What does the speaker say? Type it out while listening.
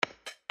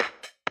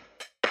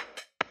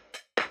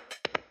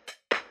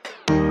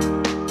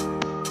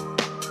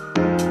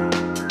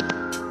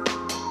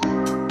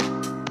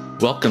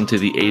Welcome to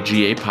the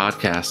AGA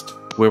podcast,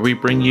 where we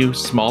bring you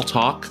small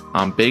talk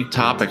on big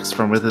topics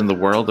from within the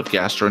world of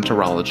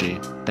gastroenterology.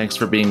 Thanks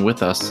for being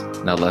with us.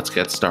 Now let's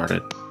get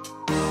started.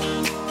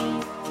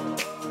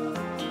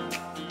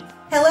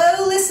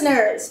 Hello,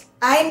 listeners.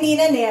 I'm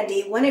Nina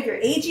Nandi, one of your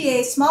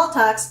AGA Small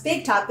Talks,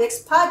 Big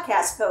Topics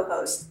podcast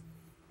co-hosts.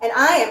 And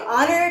I am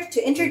honored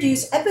to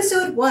introduce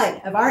episode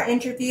 1 of our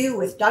interview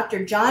with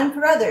Dr. John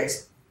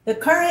Carruthers, the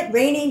current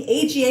reigning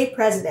AGA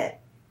president.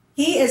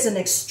 He is an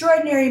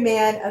extraordinary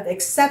man of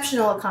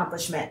exceptional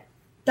accomplishment.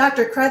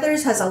 Dr.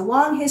 Carruthers has a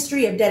long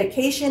history of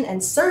dedication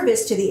and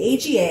service to the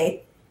AGA,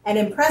 an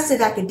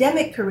impressive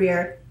academic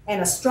career, and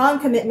a strong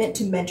commitment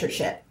to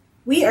mentorship.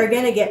 We are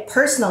going to get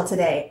personal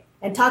today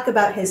and talk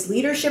about his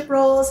leadership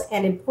roles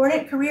and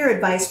important career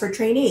advice for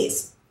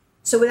trainees.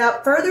 So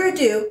without further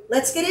ado,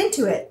 let's get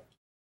into it.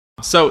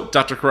 So,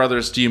 Dr.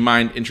 Carruthers, do you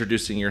mind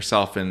introducing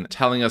yourself and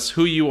telling us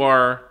who you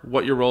are,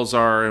 what your roles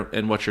are,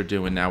 and what you're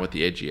doing now with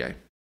the AGA?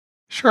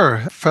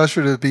 Sure.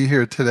 Pleasure to be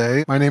here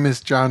today. My name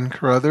is John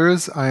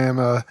Carruthers. I am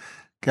a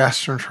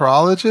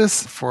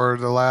gastroenterologist for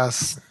the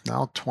last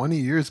 20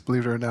 years,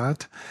 believe it or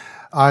not.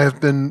 I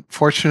have been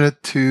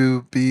fortunate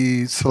to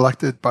be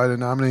selected by the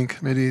nominating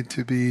committee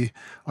to be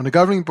on the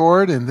governing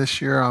board, and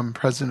this year I'm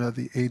president of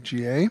the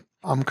AGA.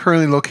 I'm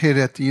currently located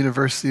at the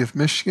University of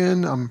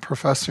Michigan. I'm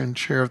professor and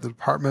chair of the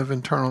Department of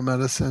Internal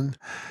Medicine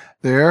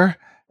there,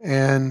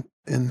 and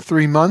in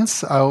 3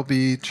 months I will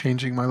be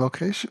changing my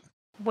location.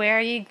 Where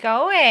are you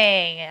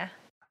going?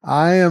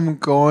 I am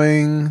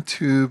going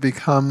to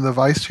become the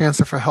Vice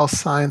Chancellor for Health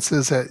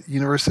Sciences at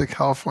University of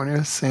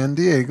California, San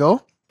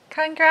Diego.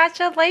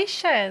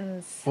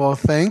 Congratulations. Well,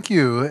 thank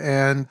you.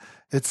 And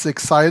it's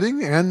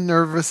exciting and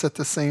nervous at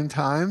the same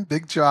time.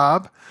 Big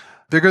job,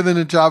 bigger than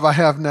the job I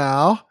have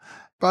now,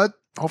 but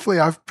hopefully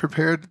I've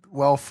prepared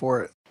well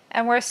for it.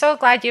 And we're so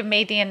glad you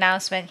made the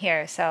announcement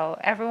here. So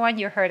everyone,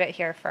 you heard it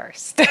here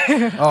first.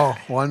 Oh,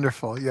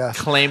 wonderful. Yes.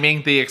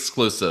 Claiming the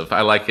exclusive.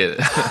 I like it.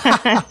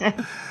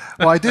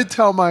 Well, I did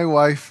tell my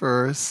wife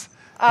first.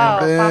 Oh,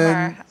 and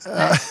then,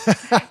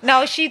 bummer.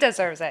 No, she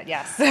deserves it.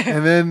 Yes.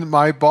 And then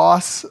my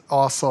boss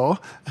also.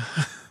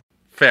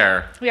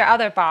 Fair. Your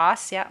other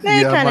boss. Yeah.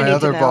 Yeah, my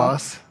other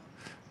boss.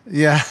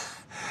 Yeah.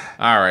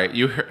 All right.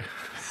 You heard.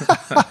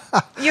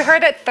 You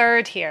heard it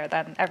third here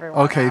than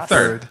everyone Okay, else.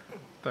 third.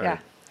 Yeah.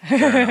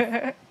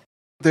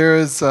 There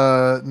is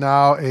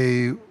now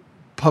a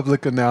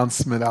public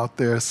announcement out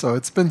there, so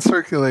it's been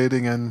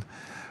circulating, and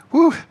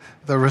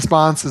the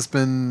response has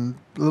been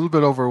a little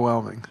bit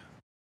overwhelming.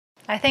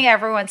 I think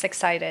everyone's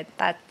excited.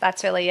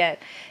 That's really it.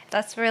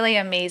 That's really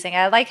amazing.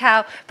 I like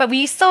how, but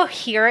we still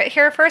hear it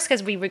here first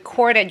because we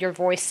recorded your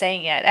voice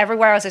saying it.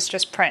 Everywhere else it's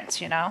just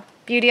print,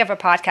 Beauty of a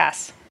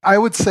podcast. I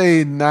would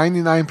say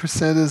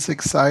 99% is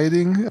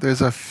exciting.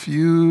 There's a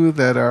few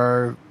that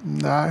are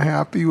not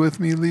happy with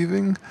me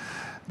leaving,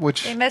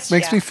 which makes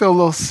me feel a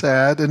little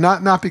sad. And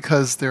not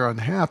because they're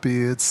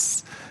unhappy.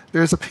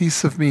 There's a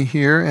piece of me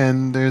here,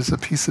 and there's a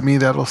piece of me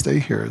that'll stay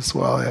here as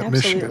well at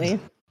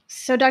Michigan.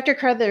 So, Dr.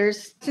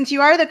 Carruthers, since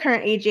you are the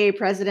current AGA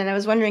president, I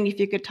was wondering if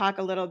you could talk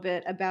a little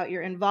bit about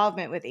your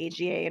involvement with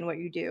AGA and what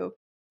you do.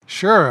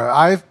 Sure.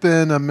 I've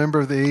been a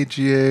member of the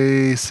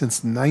AGA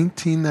since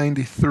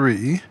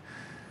 1993.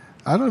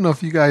 I don't know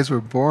if you guys were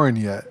born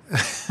yet.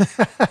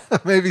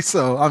 Maybe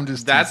so. I'm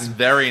just That's teasing.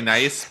 very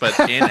nice, but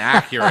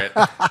inaccurate.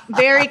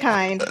 Very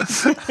kind.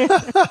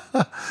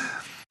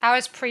 I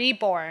was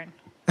pre-born.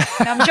 No,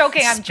 I'm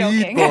joking. I'm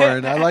joking.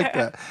 Born. I like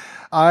that.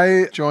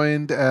 I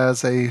joined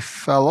as a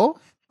fellow.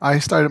 I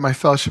started my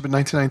fellowship in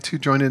 1992,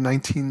 joined in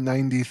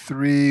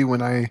 1993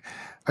 when I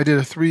did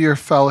a 3-year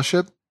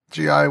fellowship.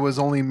 GI was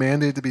only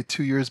mandated to be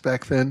 2 years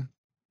back then.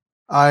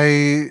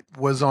 I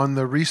was on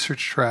the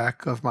research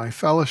track of my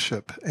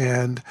fellowship,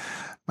 and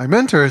my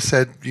mentor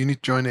said, you need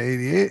to join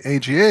the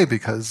AGA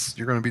because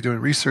you're going to be doing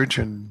research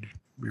and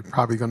you're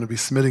probably going to be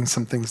submitting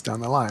some things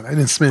down the line. I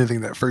didn't submit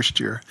anything that first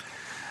year.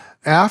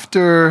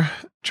 After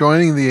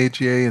joining the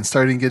AGA and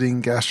starting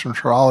getting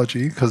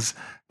gastroenterology, because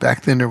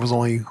back then there was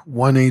only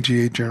one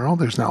AGA journal,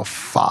 there's now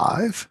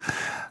 5.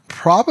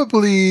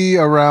 Probably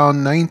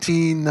around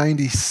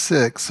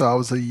 1996, so I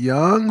was a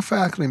young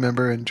faculty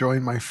member and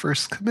joined my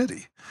first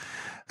committee.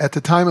 At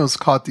the time, it was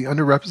called the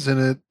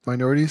Underrepresented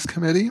Minorities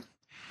Committee.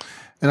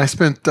 And I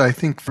spent, I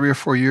think, 3 or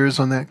 4 years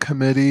on that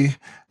committee.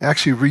 I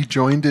actually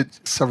rejoined it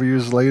several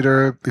years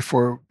later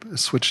before I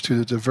switched to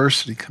the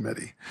Diversity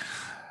Committee.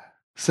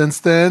 Since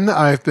then,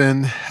 I've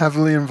been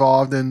heavily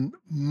involved in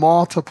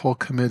multiple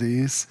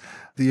committees.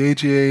 The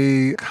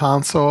AGA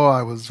Council,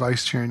 I was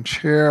vice chair and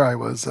chair. I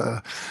was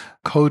a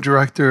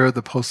co-director of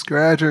the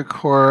postgraduate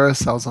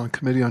course. I was on a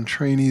committee on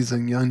trainees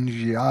and young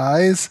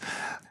GIs.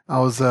 I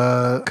was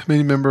a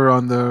committee member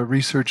on the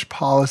research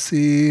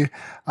policy.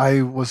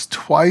 I was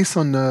twice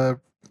on the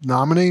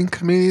nominating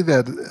committee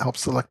that helped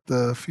select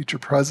the future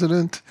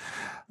president.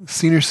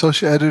 Senior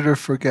associate editor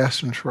for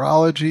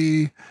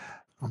gastroenterology.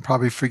 I'm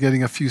probably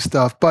forgetting a few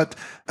stuff,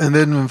 and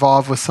then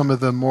involved with some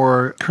of the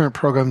more current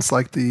programs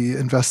like the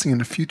Investing in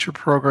the Future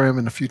program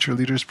and the Future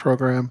Leaders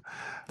program,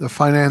 the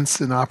Finance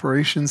and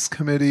Operations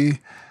Committee,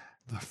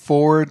 the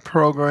Forward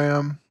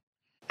program.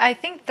 I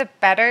think the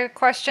better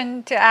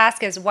question to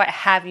ask is what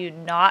have you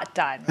not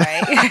done,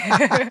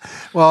 right?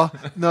 Well,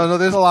 no,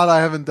 there's a lot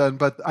I haven't done,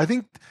 but I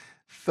think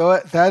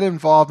that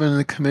involvement in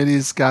the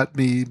committees got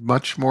me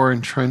much more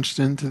entrenched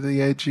into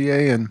the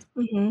AGA,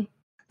 and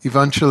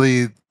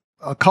eventually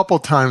a couple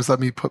times let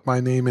me put my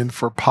name in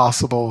for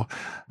possible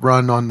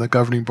run on the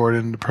governing board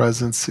and the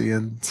presidency.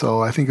 And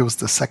so I think it was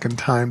the second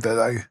time that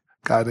I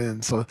got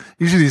in. So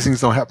usually these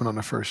things don't happen on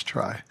the first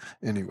try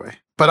anyway.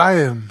 But I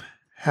am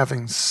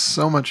having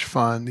so much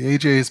fun. The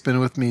AGA has been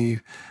with me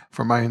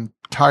for my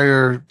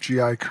entire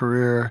GI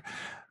career.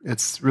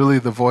 It's really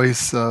the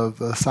voice of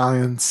the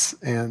science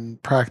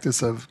and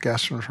practice of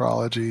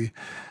gastroenterology.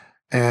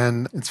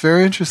 And it's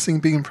very interesting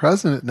being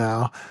president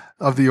now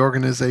of the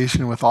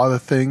organization with all the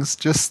things.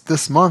 Just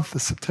this month,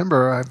 this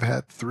September, I've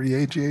had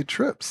 3 AGA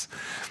trips.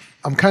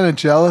 I'm kind of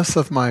jealous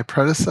of my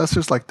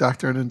predecessors like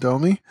Dr.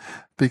 Nandomi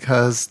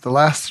because the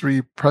last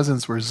 3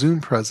 presidents were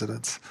Zoom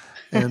presidents.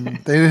 And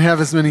they didn't have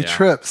as many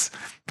trips,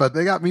 but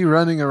they got me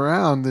running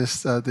around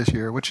this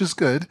year, which is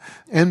good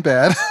and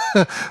bad,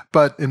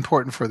 but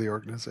important for the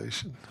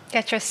organization.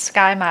 Get your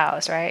Sky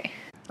Miles, right?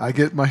 I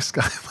get my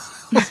Sky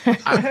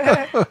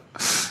Miles.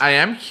 I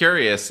am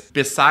curious,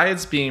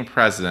 besides being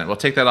president, we'll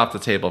take that off the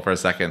table for a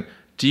second.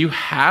 Do you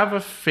have a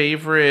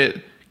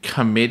favorite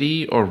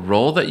committee or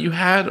role that you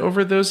had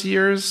over those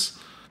years?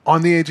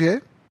 On the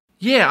AGA?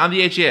 Yeah, on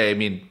the AGA. I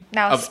mean,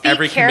 now, of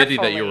every committee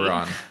that you were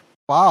on.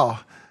 Wow.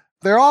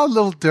 They're all a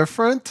little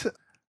different.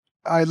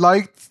 I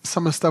liked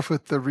some of the stuff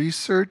with the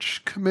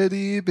research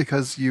committee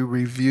because you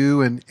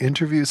review and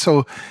interview.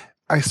 So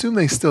I assume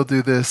they still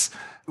do this.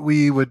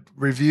 We would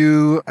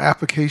review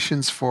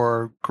applications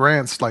for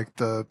grants like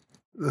the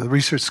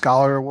Research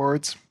Scholar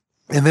Awards,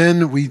 and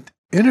then we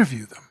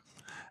interview them.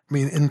 I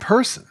mean, in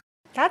person.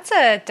 That's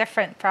a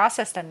different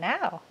process than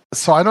now.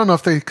 So I don't know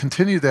if they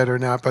continue that or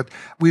not, but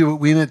we would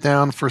wean it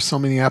down for so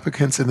many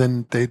applicants, and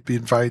then they'd be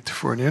invited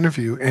for an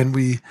interview, and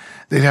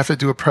they'd have to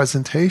do a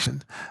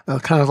presentation,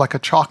 kind of like a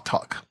chalk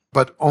talk,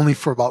 but only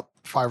for about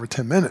 5 or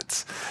 10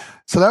 minutes.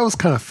 So that was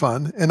kind of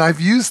fun, and I've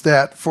used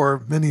that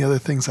for many other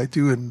things I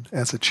do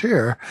as a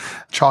chair,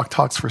 chalk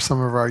talks for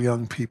some of our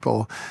young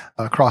people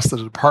across the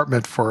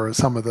department for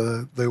some of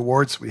the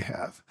awards we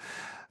have.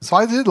 So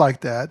I did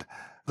like that.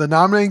 The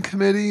nominating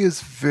committee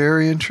is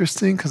very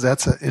interesting because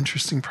that's an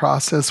interesting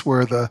process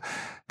where the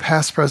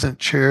past president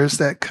chairs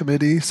that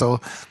committee. So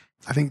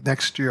I think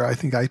next year,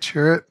 I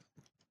chair it.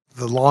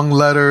 The long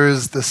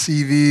letters, the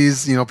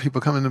CVs,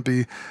 people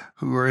coming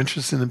who are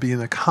interested in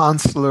being a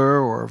consular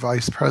or a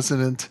vice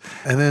president,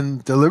 and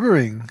then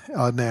deliberating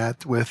on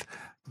that with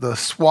the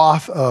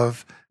swath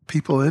of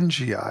people in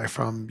GI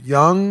from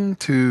young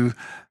to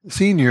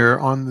senior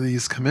on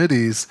these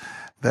committees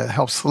that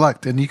help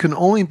select. And you can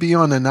only be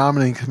on the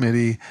nominating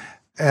committee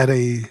at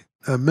a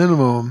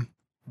minimum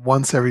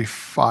once every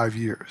 5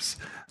 years.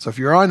 So if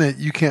you're on it,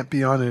 you can't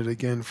be on it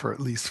again for at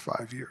least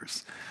 5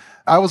 years.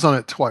 I was on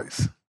it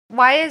twice.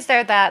 Why is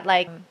there that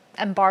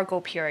embargo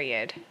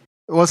period?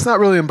 Well, it's not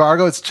really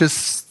embargo. It's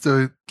just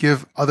to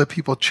give other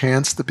people a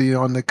chance to be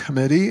on the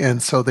committee.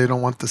 And so they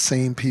don't want the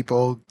same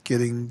people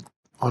getting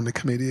on the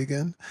committee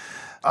again.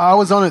 I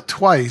was on it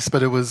twice,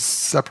 but it was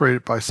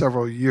separated by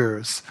several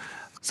years.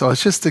 So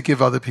it's just to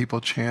give other people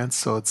a chance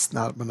so it's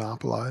not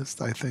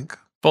monopolized, I think.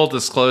 Full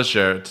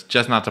disclosure,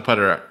 just not to put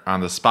her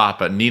on the spot,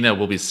 but Nina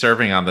will be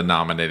serving on the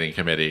nominating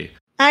committee.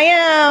 I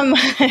am.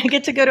 I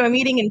get to go to a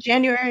meeting in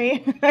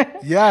January.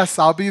 Yes,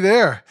 I'll be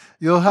there.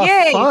 You'll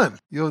have fun.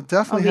 You'll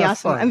definitely have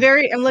awesome.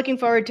 fun. I'm looking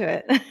forward to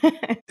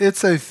it.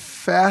 It's a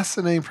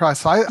fascinating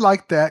process. I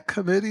like that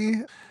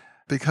committee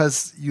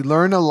because you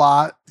learn a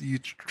lot. You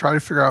try to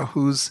figure out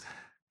who's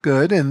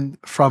good and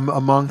from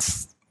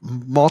amongst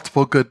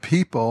multiple good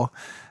people,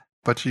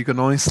 but you can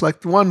only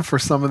select one for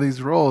some of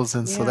these roles.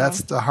 And so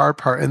that's the hard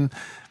part. And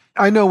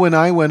I know when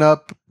I went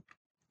up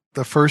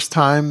the first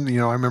time,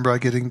 I remember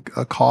getting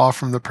a call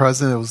from the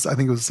president. I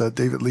think it was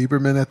David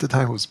Lieberman at the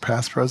time, who was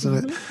past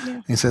president.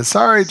 He said,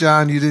 "Sorry,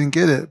 John, you didn't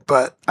get it,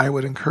 but I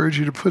would encourage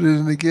you to put it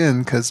in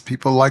again because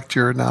people liked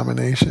your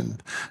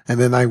nomination."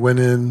 And then I went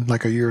in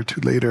like a year or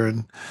two later,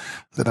 and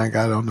then I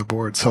got on the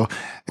board. So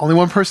only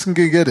one person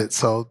can get it.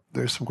 So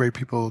there's some great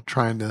people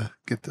trying to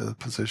get the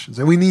positions.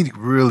 And we need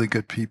really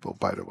good people,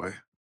 by the way.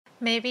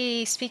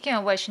 Maybe speaking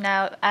of which,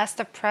 now as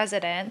the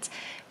president,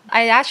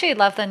 I actually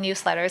love the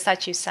newsletters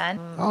that you send.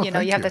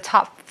 You have the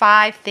top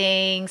 5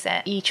 things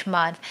each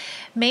month.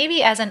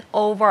 Maybe as an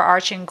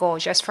overarching goal,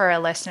 just for our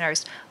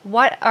listeners,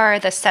 what are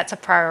the sets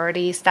of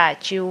priorities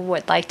that you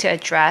would like to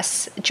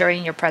address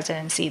during your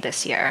presidency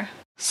this year?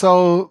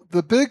 So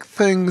the big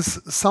things,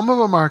 some of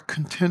them are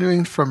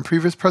continuing from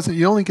previous president.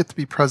 You only get to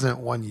be president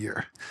 1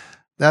 year.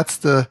 That's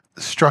the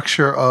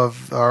structure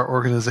of our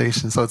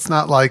organization. So it's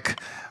not like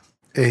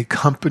a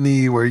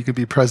company where you could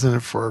be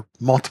president for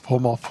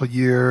multiple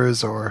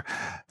years, or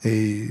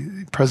a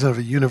president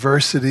of a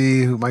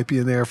university who might be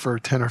in there for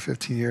 10 or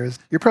 15 years.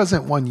 You're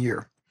president 1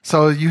 year.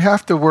 So you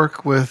have to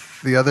work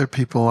with the other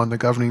people on the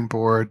governing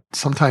board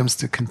sometimes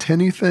to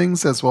continue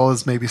things as well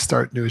as maybe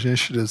start new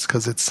initiatives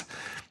because it's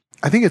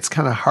I think it's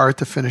kind of hard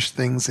to finish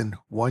things in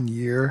 1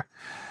 year.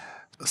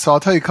 So I'll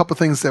tell you a couple of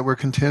things that we're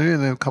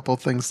continuing and a couple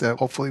of things that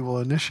hopefully we'll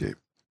initiate.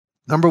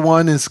 Number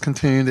one is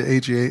continuing the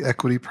AGA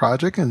Equity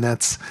Project, and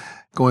that's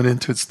going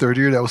into its third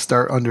year. That will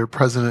start under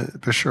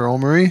President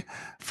Bashir-Omari,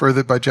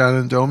 furthered by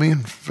John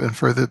Ndomi, and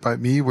furthered by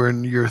me. We're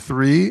in year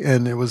 3,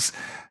 and it was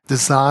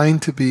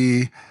designed to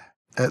be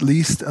at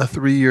least a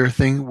 3-year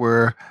thing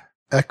where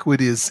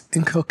equity is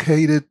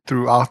inculcated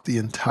throughout the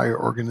entire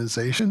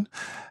organization.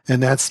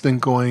 And that's been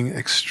going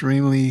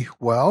extremely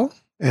well.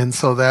 And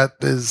so that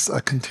is a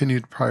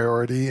continued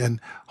priority.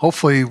 And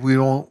hopefully we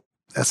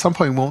at some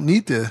point won't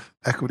need the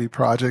equity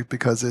project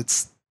because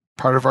it's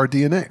part of our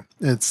DNA.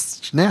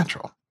 It's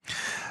natural.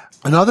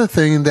 Another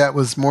thing that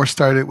was more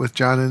started with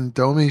John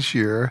Ndomi's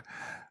year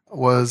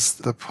was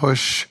the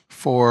push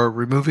for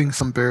removing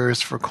some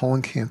barriers for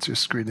colon cancer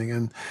screening.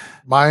 And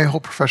my whole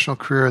professional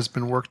career has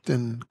been worked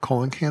in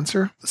colon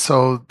cancer.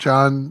 So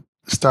John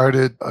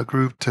started a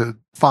group to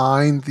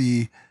find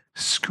the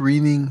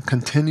screening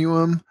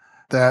continuum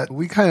that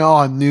we kind of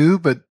all knew,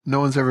 but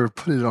no one's ever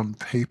put it on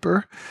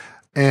paper.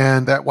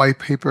 And that white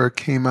paper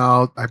came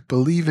out, I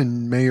believe,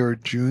 in May or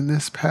June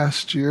this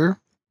past year.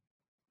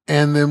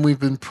 And then we've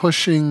been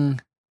pushing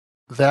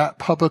that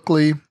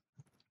publicly,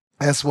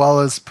 as well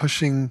as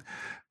pushing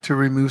to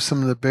remove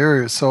some of the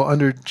barriers. So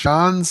under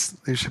John's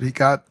leadership, he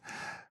got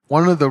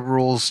one of the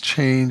rules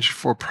changed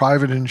for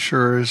private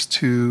insurers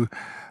to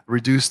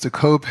reduce the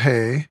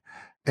copay.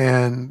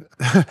 And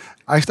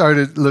I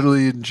started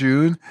literally in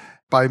June.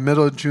 By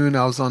middle of June,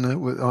 I was on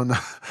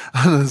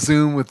a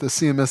Zoom with the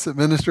CMS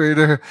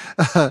administrator.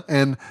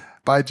 And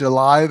by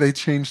July, they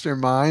changed their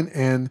mind.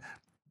 And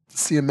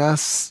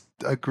CMS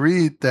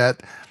agreed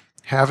that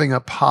having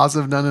a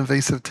positive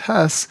non-invasive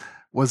test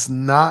was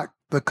not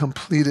the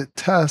completed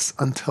test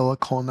until a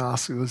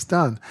colonoscopy was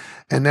done.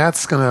 And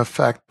that's going to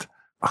affect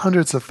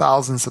hundreds of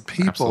thousands of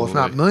people, Absolutely. if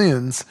not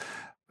millions,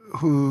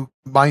 who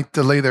might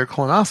delay their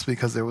colonoscopy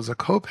because there was a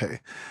copay.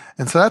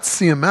 And so that's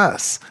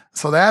CMS.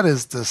 So that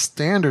is the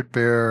standard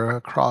bearer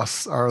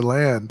across our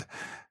land.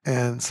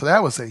 And so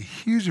that was a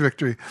huge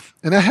victory.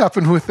 And that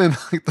happened within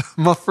like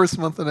the first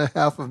month and a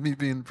half of me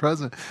being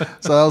president.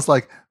 So I was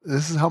like,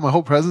 this is how my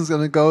whole president's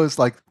going to go. It's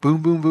like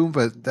boom, boom, boom.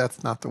 But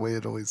that's not the way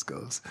it always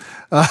goes.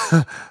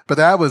 But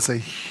that was a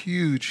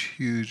huge,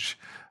 huge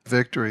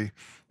victory.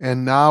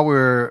 And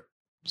now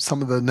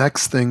some of the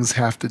next things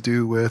have to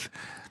do with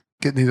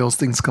getting those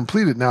things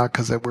completed now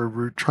because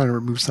we're trying to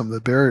remove some of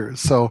the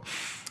barriers. So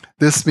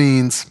this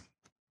means,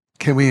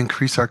 can we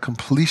increase our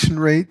completion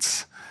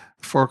rates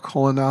for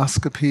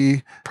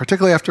colonoscopy,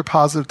 particularly after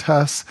positive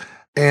tests?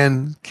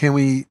 And can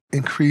we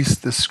increase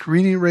the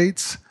screening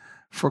rates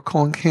for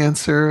colon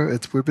cancer?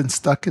 We've been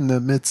stuck in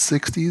the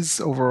mid-60s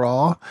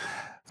overall.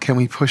 Can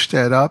we push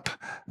that up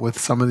with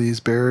some of these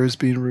barriers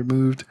being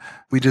removed?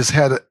 We just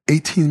had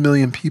 18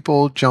 million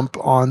people jump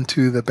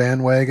onto the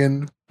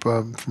bandwagon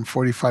from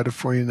 45 to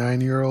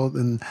 49-year-old.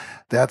 And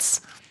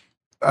that's,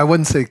 I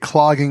wouldn't say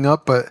clogging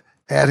up, but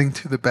adding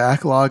to the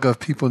backlog of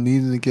people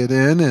needing to get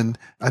in. And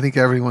I think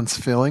everyone's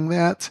feeling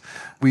that.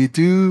 We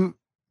do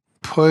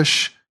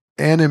push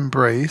and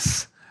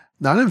embrace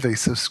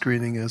non-invasive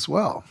screening as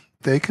well.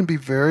 They can be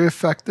very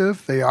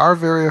effective. They are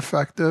very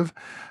effective.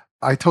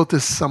 I told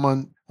this to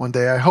someone one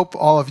day, I hope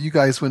all of you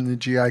guys went into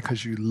GI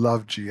because you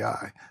love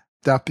GI,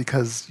 not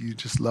because you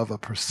just love a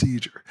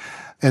procedure.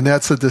 And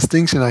that's a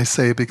distinction I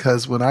say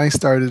because when I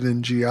started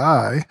in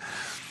GI,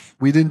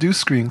 we didn't do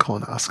screen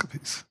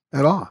colonoscopies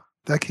at all.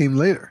 That came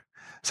later.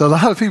 So a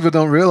lot of people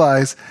don't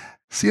realize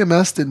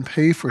CMS didn't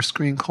pay for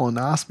screen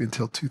colonoscopy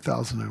until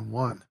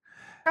 2001.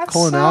 That's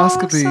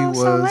Colonoscopy so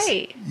was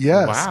late.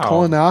 yes, Wow.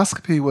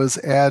 colonoscopy was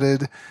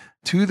added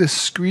to the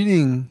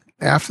screening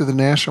after the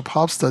National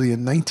Pulp Study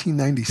in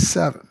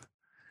 1997.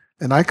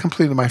 And I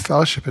completed my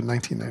fellowship in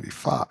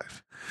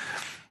 1995.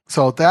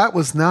 So that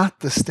was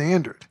not the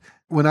standard.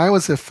 When I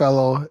was a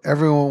fellow,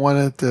 everyone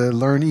wanted to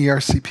learn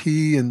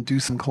ERCP and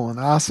do some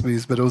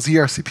colonoscopies, but it was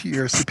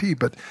ERCP.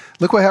 But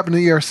look what happened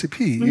to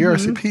ERCP. Mm-hmm.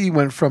 ERCP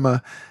went from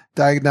a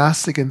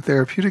diagnostic and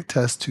therapeutic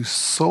test to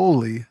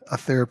solely a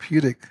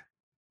therapeutic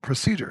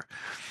procedure.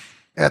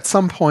 At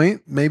some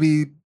point,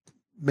 maybe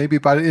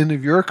by the end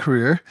of your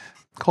career,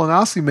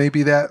 colonoscopy may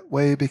be that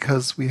way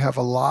because we have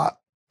a lot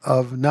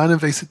of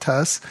non-invasive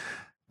tests,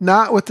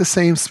 not with the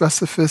same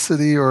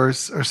specificity or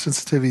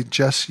sensitivity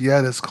just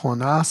yet as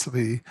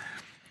colonoscopy.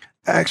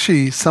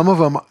 Actually, some of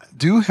them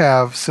do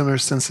have similar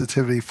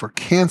sensitivity for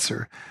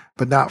cancer,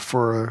 but not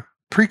for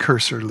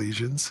precursor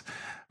lesions.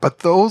 But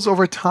those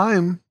over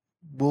time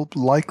will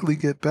likely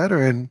get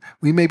better. And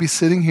we may be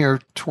sitting here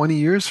 20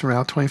 years from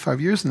now,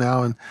 25 years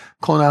now, and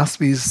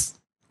colonoscopy is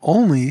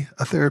only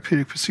a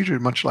therapeutic procedure,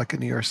 much like an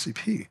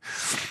ERCP.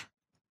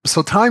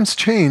 So times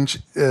change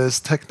as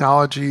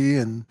technology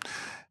and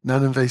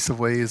non-invasive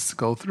ways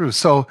go through.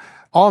 So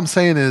all I'm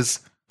saying is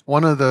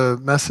one of the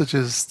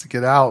messages to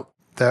get out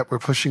that we're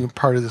pushing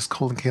part of this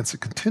colon cancer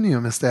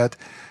continuum is that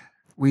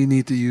we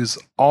need to use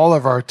all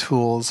of our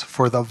tools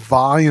for the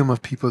volume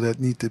of people that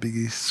need to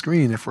be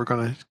screened if we're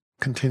going to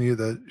continue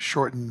to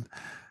shorten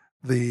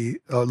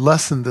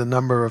lessen the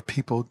number of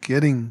people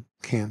getting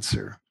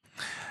cancer.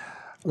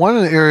 One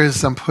of the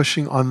areas I'm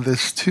pushing on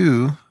this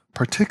too,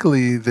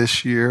 particularly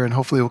this year, and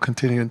hopefully will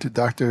continue into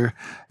Dr.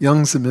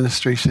 Young's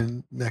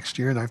administration next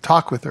year, and I've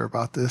talked with her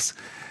about this,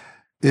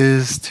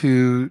 is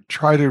to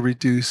try to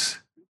reduce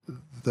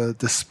the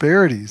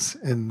disparities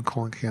in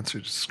colon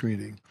cancer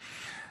screening.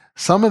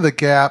 Some of the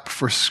gap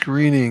for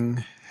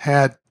screening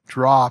had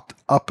dropped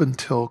up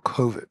until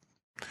COVID.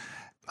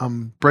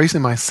 I'm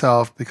bracing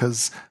myself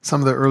because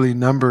some of the early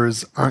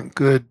numbers aren't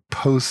good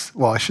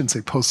I shouldn't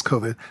say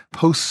post-COVID,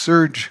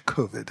 post-surge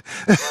COVID,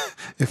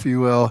 if you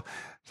will,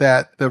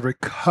 that the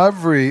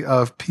recovery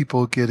of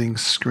people getting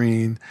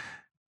screened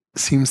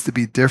seems to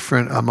be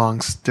different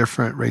amongst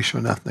different racial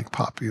and ethnic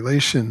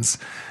populations.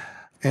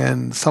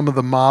 And some of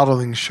the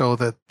modeling show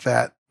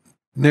that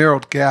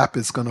narrowed gap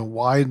is going to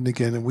widen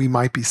again, and we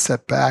might be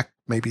set back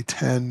maybe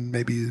 10,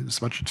 maybe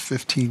as much as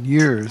 15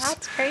 years.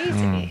 That's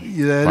crazy.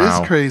 Yeah,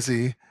 it is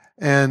crazy.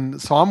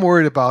 And so I'm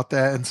worried about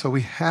that. And so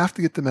we have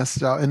to get the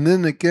message out. And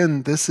then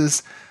again, this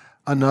is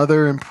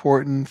another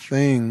important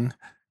thing,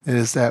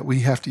 is that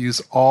we have to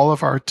use all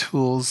of our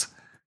tools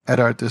at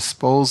our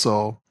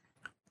disposal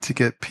to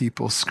get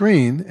people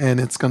screened. And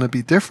it's going to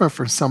be different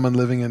for someone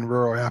living in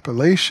rural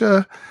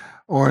Appalachia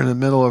or in the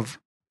middle of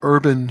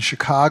urban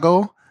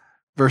Chicago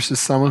versus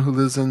someone who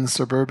lives in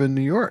suburban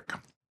New York.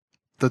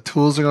 The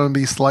tools are going to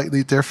be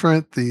slightly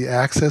different. The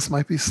access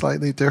might be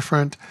slightly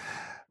different.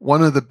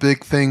 One of the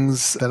big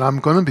things that I'm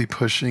going to be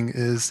pushing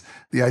is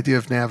the idea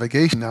of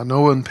navigation. Now,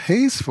 no one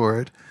pays for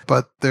it,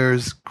 but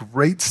there's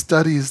great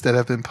studies that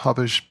have been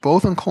published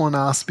both on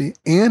colonoscopy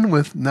and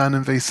with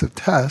non-invasive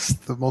tests,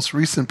 the most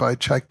recent by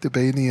Chaik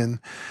Debani in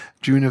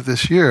June of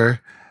this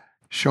year,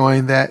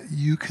 showing that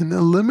you can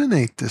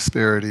eliminate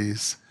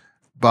disparities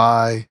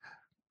by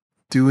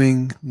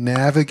doing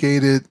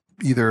navigated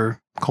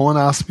either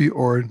colonoscopy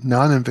or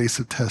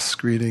non-invasive test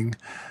screening,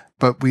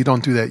 but we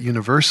don't do that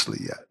universally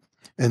yet.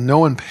 And no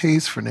one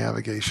pays for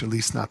navigation, at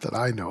least not that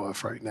I know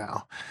of right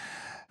now.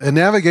 And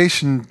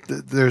navigation,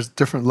 there's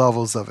different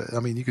levels of it. I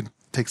mean, you can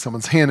take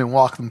someone's hand and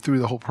walk them through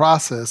the whole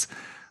process.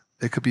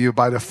 It could be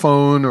by the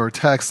phone or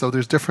text, so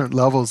there's different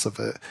levels of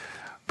it.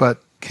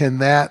 But can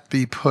that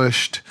be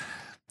pushed?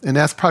 And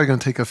that's probably going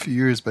to take a few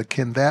years, but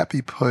can that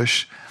be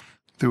pushed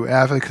through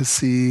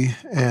advocacy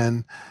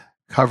and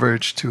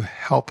coverage to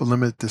help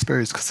eliminate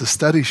disparities? Because the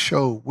studies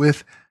show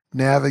with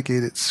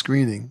navigated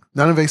screening,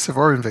 non-invasive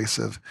or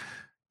invasive,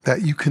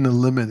 that you can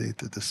eliminate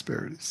the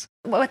disparities.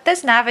 With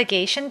this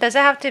navigation, does it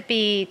have to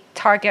be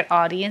target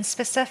audience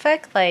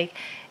specific? Like,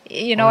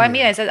 you know what I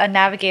mean? Is it a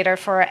navigator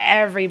for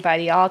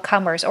everybody, all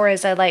comers, or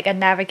is it like a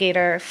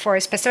navigator for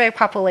a specific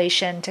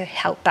population to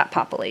help that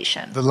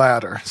population? The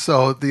latter.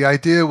 So the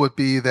idea would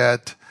be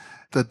that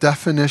the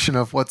definition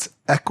of what's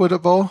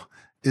equitable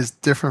is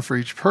different for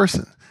each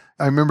person.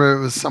 I remember it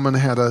was someone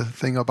had a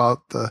thing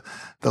about the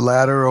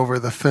ladder over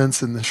the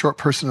fence and the short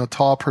person, a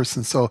tall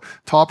person. So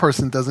tall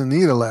person doesn't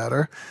need a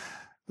ladder.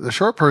 The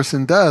short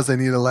person does. They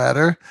need a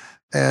ladder.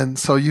 And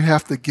so you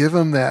have to give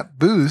them that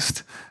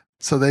boost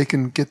so they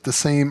can get the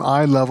same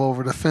eye level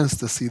over the fence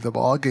to see the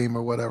ball game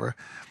or whatever.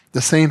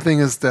 The same thing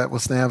as that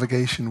what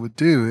navigation would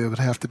do. It would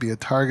have to be a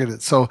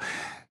targeted. So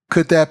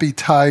could that be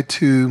tied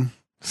to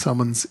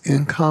someone's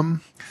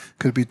income?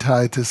 Could it be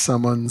tied to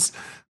someone's,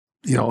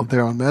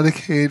 they're on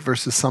Medicaid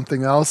versus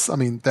something else? I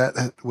mean,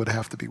 that would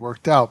have to be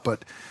worked out.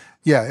 But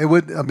yeah, it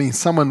would. I mean,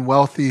 someone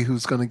wealthy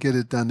who's going to get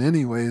it done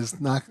anyway is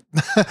not.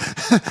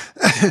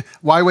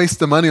 Why waste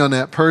the money on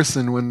that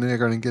person when they're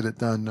going to get it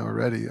done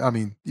already? I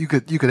mean, you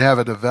could have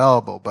it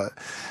available, but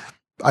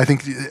I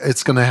think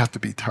it's going to have to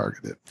be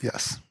targeted.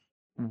 Yes.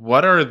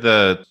 What are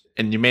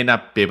and you may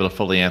not be able to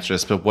fully answer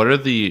this, but what are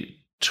the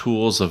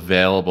tools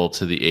available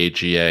to the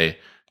AGA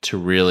to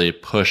really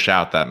push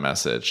out that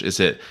message?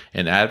 Is it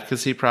an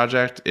advocacy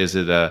project? Is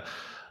it a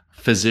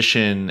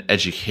physician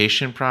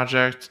education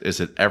project? Is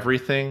it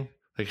everything?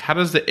 Like, how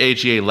does the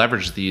AGA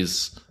leverage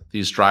these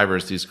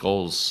drivers, these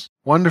goals?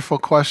 Wonderful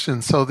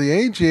question. So the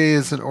AGA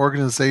is an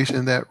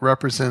organization that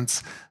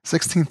represents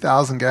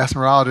 16,000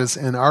 gastroenterologists,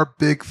 and our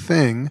big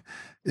thing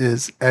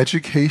is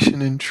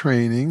education and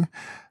training,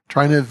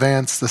 trying to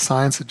advance the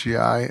science of GI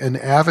and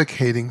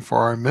advocating for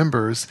our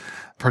members,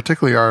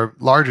 particularly our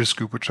largest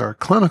group, which are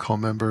clinical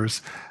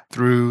members,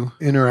 through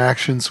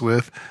interactions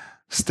with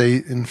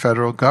state and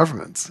federal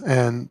governments.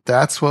 And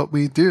that's what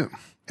we do.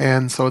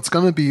 And so it's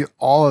going to be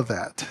all of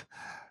that.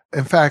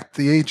 In fact,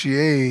 the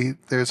AGA,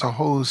 there's a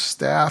whole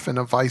staff and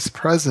a vice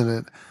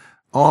president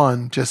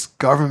on just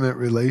government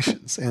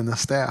relations and the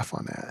staff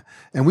on that.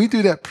 And we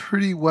do that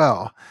pretty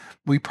well.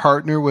 We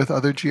partner with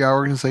other GI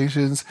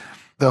organizations.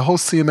 The whole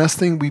CMS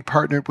thing, we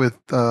partnered with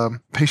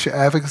patient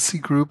advocacy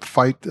group,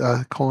 Fight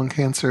Colon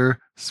Cancer,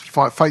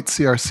 Fight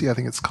CRC, I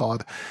think it's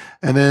called.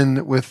 And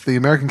then with the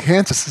American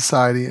Cancer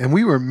Society, and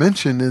we were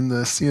mentioned in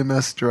the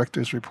CMS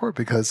director's report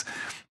because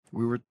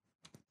we were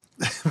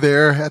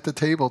there at the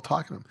table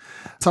talking to them.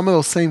 Some of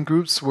those same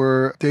groups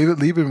were, David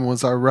Lieberman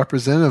was our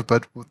representative,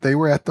 but they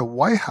were at the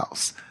White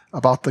House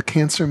about the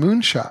cancer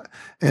moonshot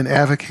and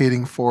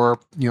advocating for,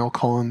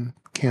 colon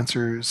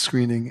cancer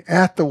screening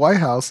at the White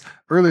House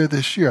earlier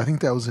this year. I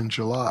think that was in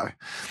July.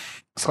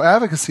 So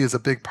advocacy is a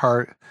big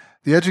part.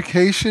 The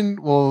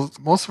education, well,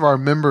 most of our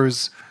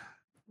members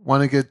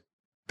want to get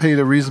paid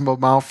a reasonable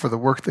amount for the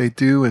work they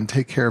do and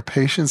take care of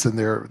patients, and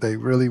they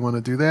really want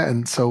to do that.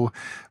 And so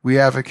we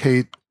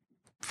advocate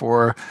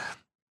for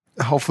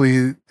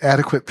hopefully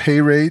adequate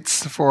pay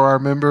rates for our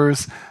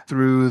members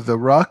through the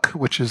RUC,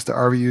 which is the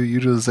RVU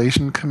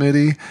Utilization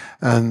Committee.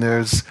 And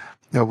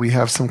we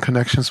have some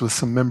connections with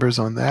some members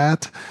on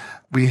that.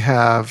 We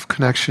have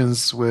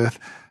connections with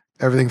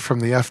everything from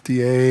the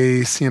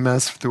FDA,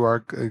 CMS, through our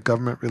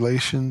government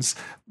relations.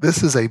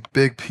 This is a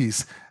big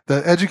piece.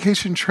 The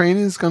education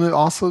training is going to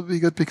also be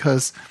good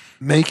because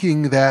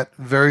making that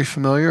very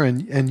familiar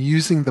and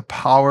using the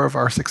power of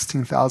our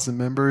 16,000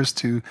 members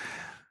to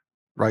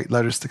write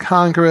letters to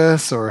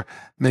Congress or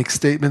make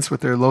statements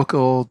with their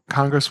local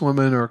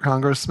congresswoman or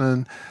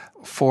congressman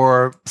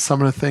for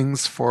some of the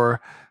things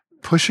for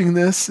pushing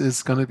this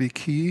is going to be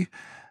key.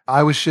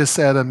 I was just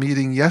at a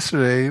meeting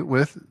yesterday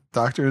with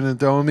Dr.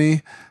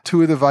 Nadomi,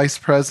 two of the vice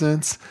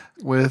presidents,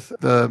 with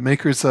the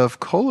makers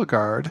of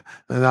Cologuard,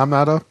 and I'm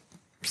not a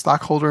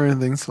stockholder or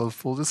anything, so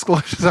full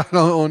disclosure, I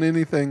don't own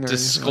anything.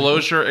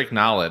 Disclosure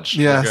acknowledged.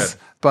 Yes,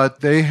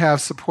 but they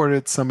have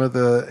supported some of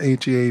the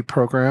AGA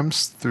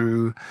programs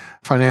through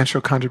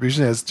financial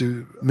contribution, as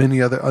do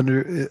many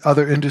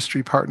other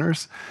industry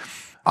partners.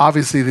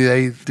 Obviously,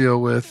 they deal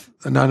with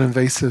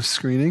non-invasive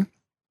screening,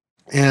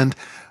 and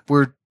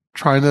we're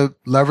trying to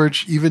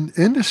leverage even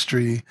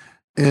industry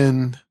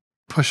in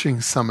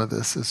pushing some of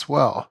this as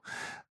well.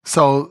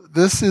 So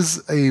this is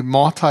a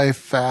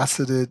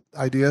multifaceted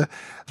idea.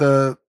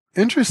 The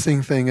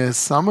interesting thing is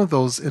some of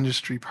those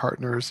industry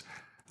partners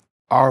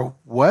are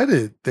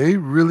wedded. They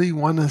really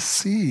want to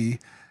see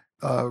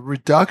a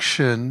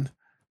reduction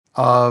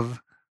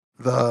of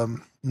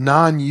the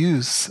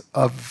non-use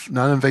of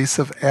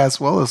non-invasive as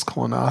well as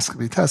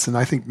colonoscopy tests. And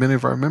I think many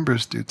of our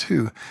members do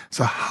too.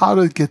 So how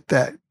to get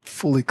that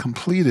fully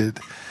completed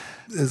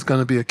is going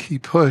to be a key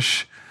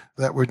push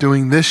that we're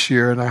doing this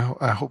year. And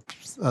I hope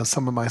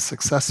some of my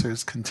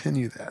successors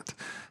continue that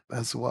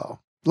as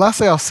well. Last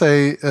thing I'll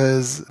say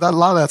is that a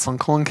lot of that's on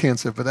colon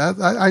cancer, but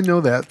I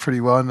know that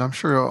pretty well, and I'm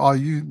sure all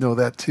you know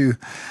that too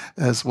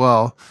as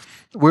well.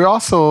 We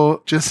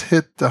also just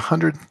hit the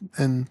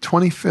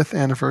 125th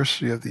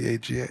anniversary of the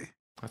AGA.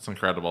 That's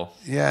incredible.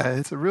 Yeah,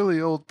 it's a really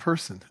old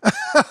person.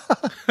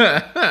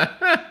 But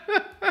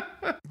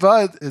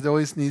it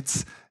always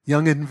needs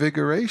young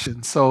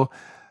invigoration. So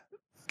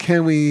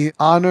can we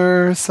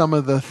honor some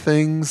of the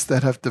things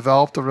that have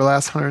developed over the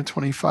last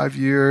 125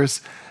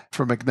 years,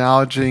 from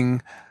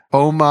acknowledging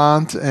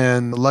Beaumont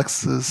and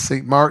Alexis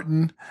St.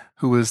 Martin,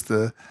 who was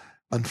the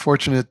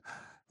unfortunate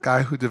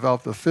guy who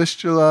developed the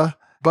fistula.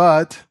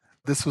 But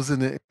this was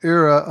in an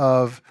era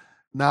of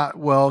not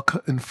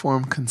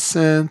well-informed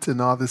consent and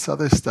all this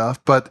other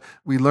stuff. But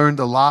we learned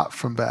a lot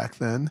from back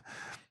then,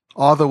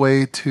 all the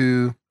way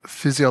to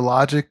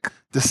physiologic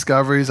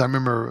discoveries. I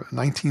remember a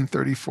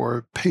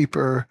 1934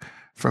 paper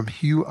from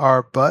Hugh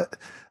R. Butt.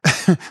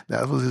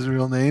 That was his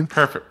real name.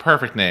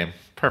 Perfect name.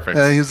 Perfect.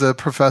 He was a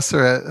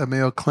professor at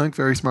Mayo Clinic,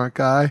 very smart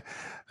guy,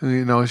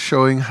 who,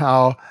 showing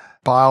how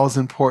bile is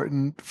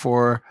important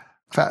for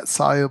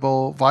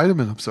fat-soluble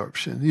vitamin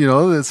absorption.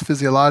 It's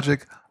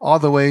physiologic, all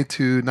the way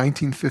to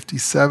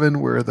 1957,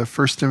 where the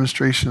first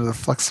demonstration of the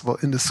flexible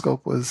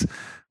endoscope was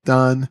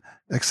done,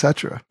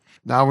 etc.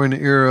 Now we're in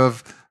an era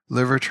of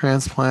liver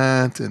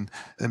transplant and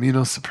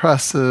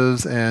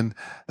immunosuppressives and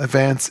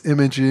advanced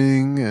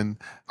imaging and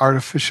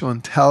artificial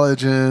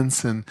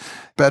intelligence and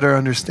better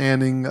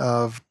understanding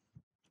of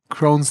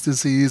Crohn's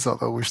disease,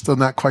 although we're still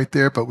not quite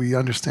there, but we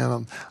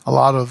understand a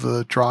lot of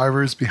the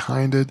drivers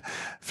behind it,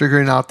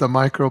 figuring out the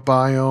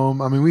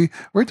microbiome. I mean,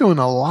 we're doing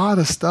a lot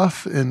of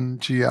stuff in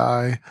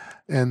GI,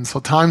 and so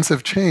times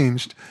have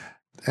changed,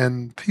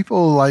 and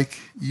people like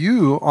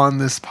you on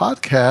this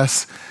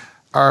podcast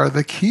are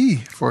the key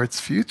for its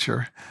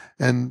future.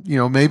 And,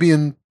 maybe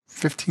in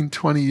 15,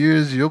 20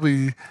 years, you'll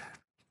be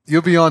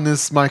on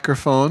this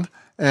microphone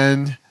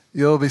and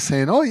you'll be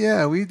saying, oh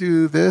yeah, we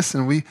do this,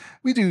 and we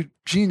do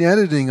gene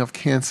editing of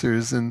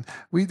cancers, and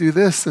we do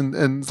this, and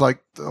it's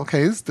like,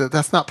 okay,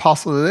 that's not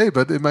possible today,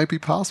 but it might be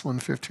possible in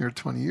 15 or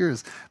 20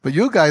 years. But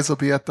you guys will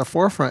be at the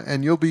forefront,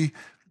 and you'll be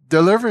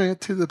delivering it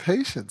to the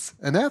patients,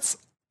 and that's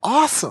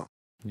awesome.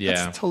 Yeah,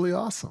 that's totally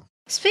awesome.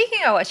 Speaking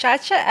of which,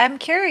 actually, I'm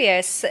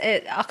curious,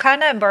 it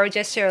kind of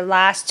merges your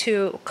last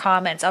two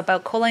comments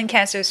about colon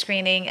cancer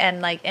screening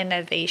and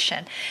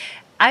innovation.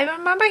 I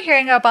remember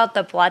hearing about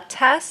the blood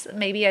test.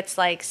 Maybe it's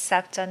like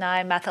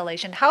septanine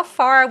methylation. How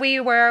far are we?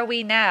 Where are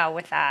we now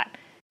with that?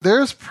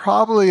 There's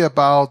probably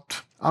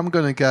about, I'm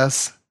going to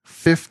guess,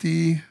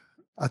 50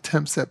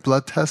 attempts at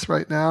blood tests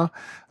right now.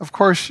 Of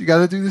course, you got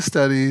to do the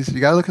studies. You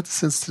got to look at the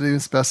sensitivity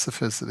and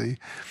specificity.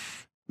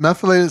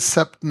 Methylated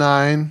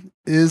Sept9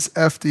 is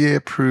FDA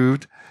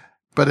approved,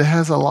 but it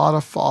has a lot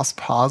of false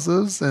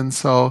positives. And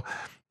so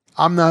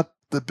I'm not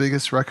the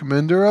biggest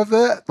recommender of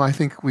it. I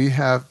think we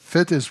have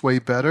FIT is way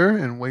better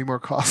and way more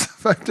cost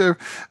effective,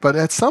 but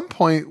at some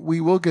point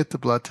we will get the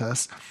blood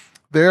test.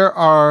 There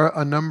are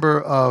a number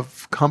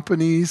of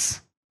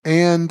companies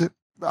and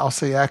I'll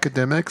say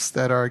academics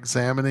that are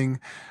examining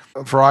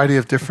a variety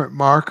of different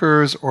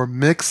markers or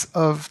mix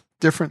of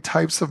different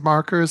types of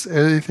markers,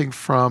 anything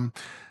from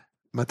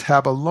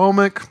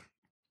metabolomic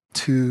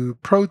to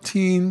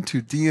protein,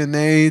 to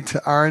DNA, to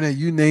RNA,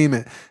 you name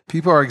it.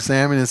 People are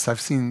examining this.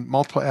 I've seen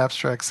multiple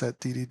abstracts at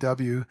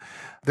DDW.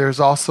 There's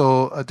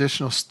also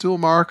additional stool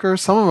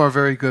markers. Some of them are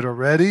very good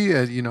already.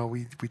 And,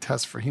 we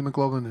test for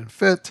hemoglobin and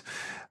FIT.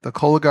 The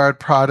Cologuard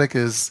product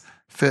is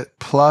FIT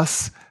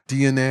plus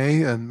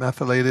DNA and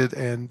methylated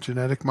and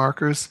genetic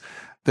markers.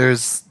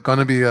 There's going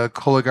to be a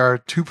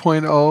Cologuard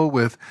 2.0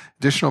 with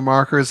additional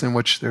markers in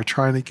which they're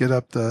trying to get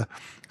up the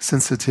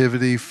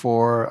sensitivity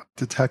for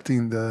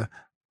detecting the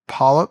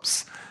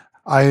polyps.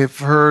 I've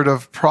heard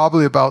of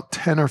probably about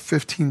 10 or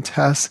 15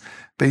 tests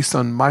based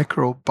on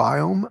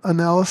microbiome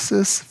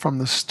analysis from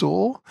the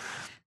stool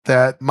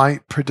that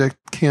might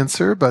predict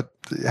cancer, but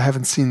I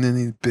haven't seen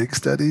any big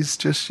studies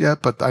just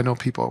yet, but I know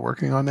people are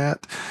working on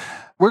that.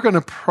 We're going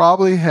to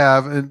probably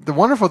have, and the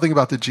wonderful thing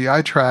about the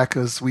GI tract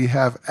is we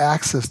have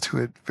access to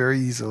it very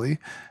easily.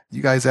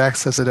 You guys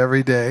access it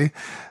every day.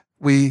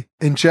 We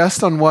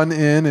ingest on one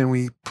end and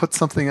we put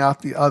something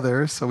out the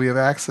other. So we have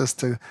access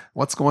to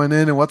what's going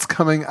in and what's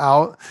coming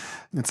out.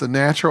 It's a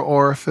natural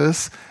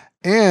orifice.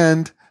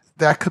 And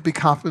that could be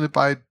complemented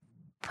by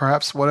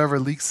perhaps whatever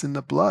leaks in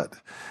the blood.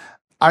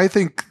 I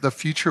think the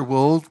future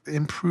will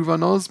improve on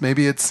those.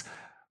 Maybe it's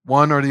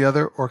one or the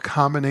other or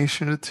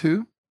combination of the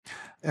two.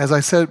 As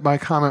I said in my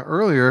comment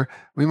earlier,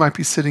 we might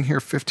be sitting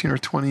here 15 or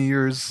 20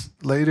 years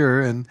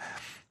later and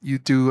you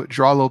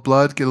draw a little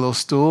blood, get a little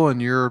stool,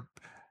 and you're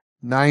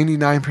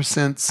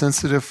 99%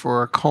 sensitive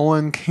for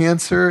colon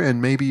cancer,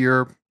 and maybe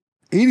you're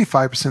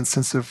 85%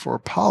 sensitive for a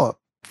polyp,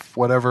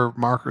 whatever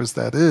markers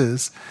that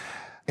is,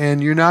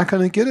 and you're not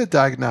going to get a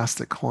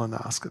diagnostic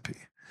colonoscopy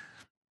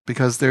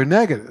because they're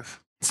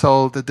negative.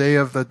 So the day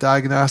of the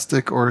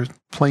diagnostic or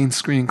plain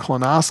screening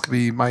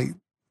colonoscopy might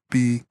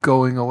be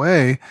going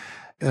away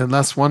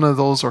unless one of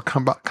those or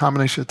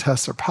combination of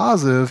tests are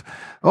positive.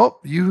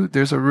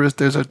 There's a risk,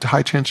 there's a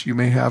high chance you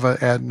may have an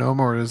adenoma,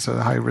 or there's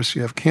a high risk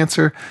you have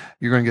cancer.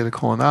 You're going to get a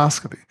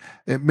colonoscopy.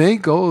 It may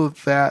go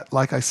that,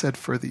 like I said,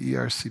 for the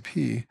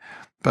ERCP,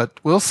 but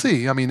we'll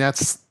see. I mean,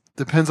 that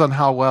depends on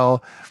how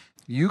well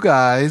you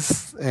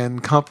guys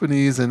and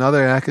companies and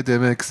other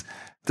academics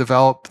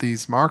develop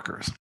these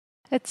markers.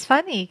 It's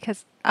funny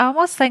because I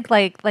almost think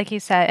like you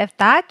said, if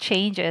that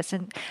changes,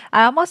 and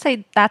I almost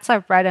say that's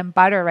our bread and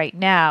butter right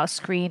now,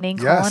 screening,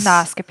 Yes.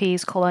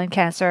 colonoscopies, colon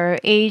cancer,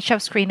 age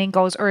of screening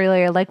goes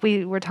earlier. Like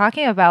we were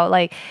talking about,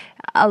 like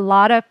a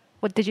lot of,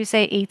 what did you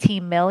say,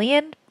 18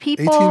 million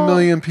people? 18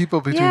 million people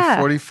between Yeah.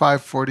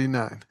 45,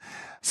 49.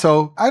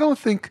 So I don't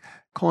think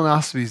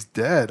colonoscopy is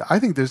dead. I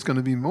think there's going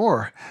to be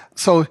more.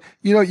 So,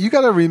 you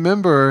got to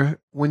remember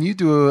when you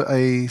do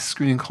a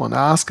screening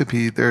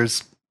colonoscopy,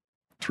 there's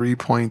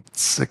 3.64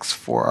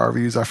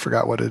 RVUs. I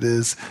forgot what it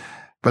is.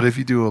 But if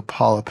you do a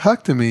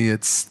polypectomy,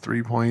 it's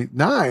 3.9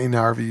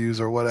 RVUs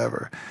or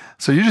whatever.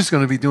 So you're just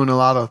going to be doing a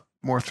lot of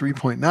more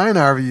 3.9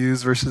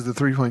 RVUs versus the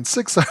 3.6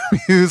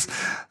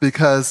 RVUs,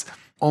 because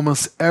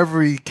almost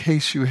every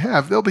case you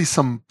have, there'll be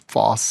some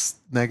false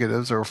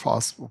negatives or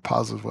false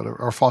positives, whatever,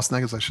 or false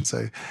negatives, I should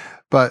say.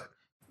 But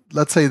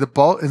let's say the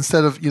bulk,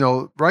 instead of,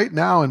 right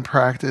now in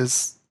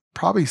practice,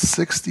 probably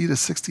 60 to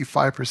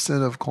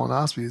 65% of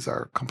colonoscopies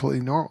are completely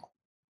normal.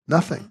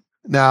 Nothing.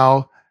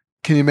 Now,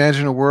 can you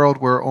imagine a world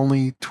where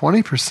only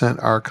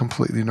 20% are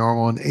completely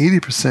normal and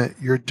 80%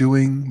 you're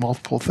doing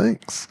multiple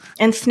things?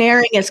 And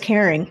snaring is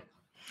caring.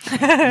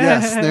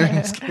 Yes, snaring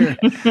is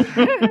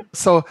caring.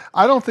 So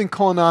I don't think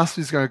colonoscopy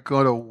is going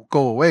to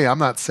go away. I'm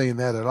not saying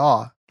that at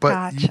all.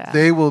 But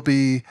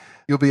Gotcha.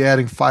 you'll be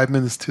adding 5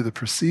 minutes to the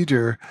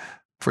procedure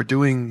for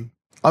doing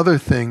other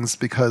things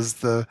because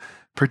the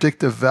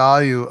predictive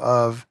value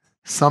of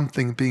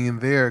something being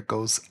there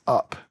goes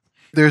up.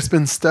 There's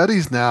been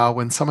studies now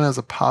when someone has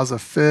a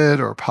positive FIT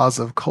or a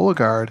positive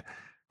Cologuard,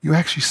 you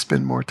actually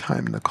spend more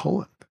time in the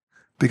colon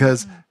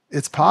because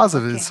it's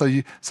positive.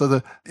 Okay.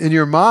 So in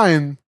your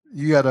mind,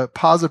 you got a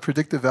positive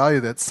predictive value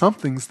that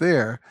something's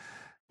there,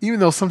 even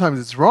though sometimes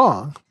it's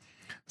wrong.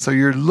 So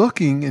you're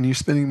looking and you're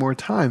spending more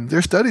time.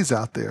 There's studies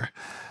out there.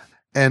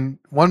 And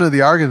one of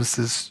the arguments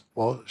is,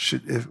 well,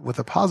 with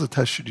a positive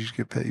test, should you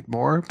get paid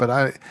more?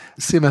 But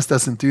CMS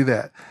doesn't do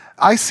that.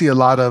 I see a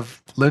lot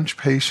of Lynch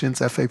patients,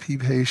 FAP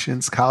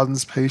patients,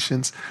 Cowden's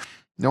patients.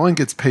 No one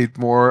gets paid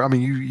more. I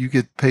mean, you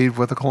get paid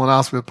with a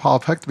colonoscopy with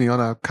polypectomy on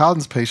a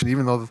Cowden's patient,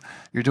 even though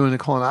you're doing a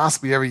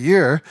colonoscopy every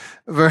year,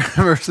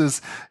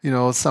 versus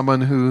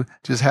someone who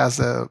just has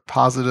a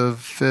positive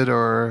FIT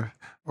or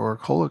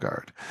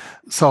Cologuard.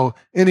 So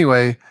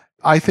anyway,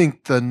 I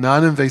think the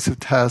non-invasive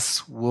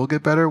tests will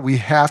get better. We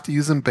have to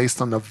use them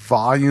based on the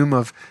volume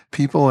of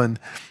people. And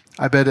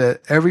I bet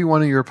at every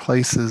one of your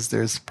places,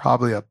 there's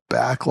probably a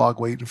backlog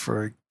waiting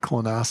for a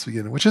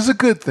colonoscopy, which is a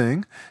good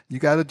thing. You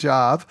got a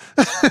job.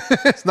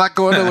 It's not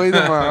going away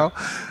tomorrow.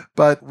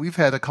 But we've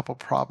had a couple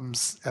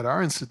problems at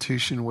our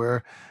institution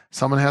where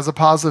someone has a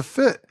positive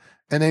fit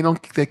and they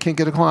can't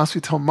get a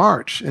colonoscopy till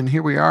March. And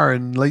here we are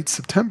in late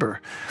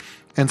September.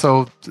 And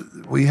so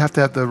we have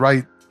to have the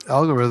right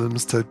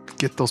algorithms to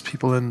get those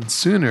people in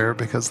sooner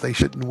because they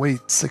shouldn't wait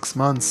 6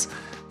 months,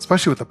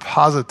 especially with a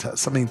positive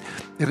test. I mean,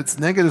 if it's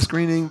negative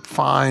screening,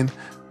 fine.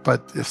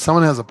 But if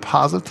someone has a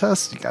positive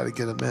test, you got to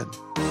get them in.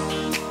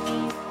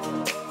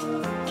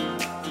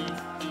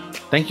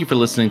 Thank you for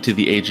listening to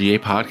the AGA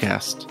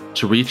podcast.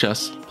 To reach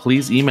us,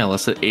 please email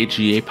us at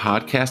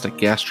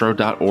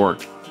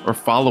agapodcast@gastro.org or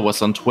follow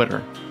us on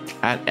Twitter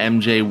at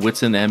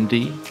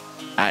MJWhitsonMD,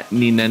 at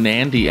Nina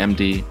Nandy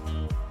MD,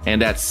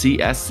 and at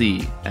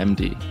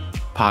CSCMD.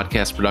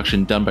 Podcast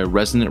production done by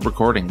Resonant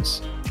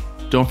Recordings.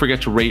 Don't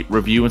forget to rate,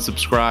 review, and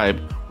subscribe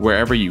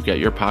wherever you get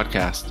your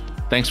podcast.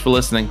 Thanks for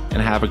listening and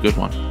have a good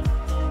one.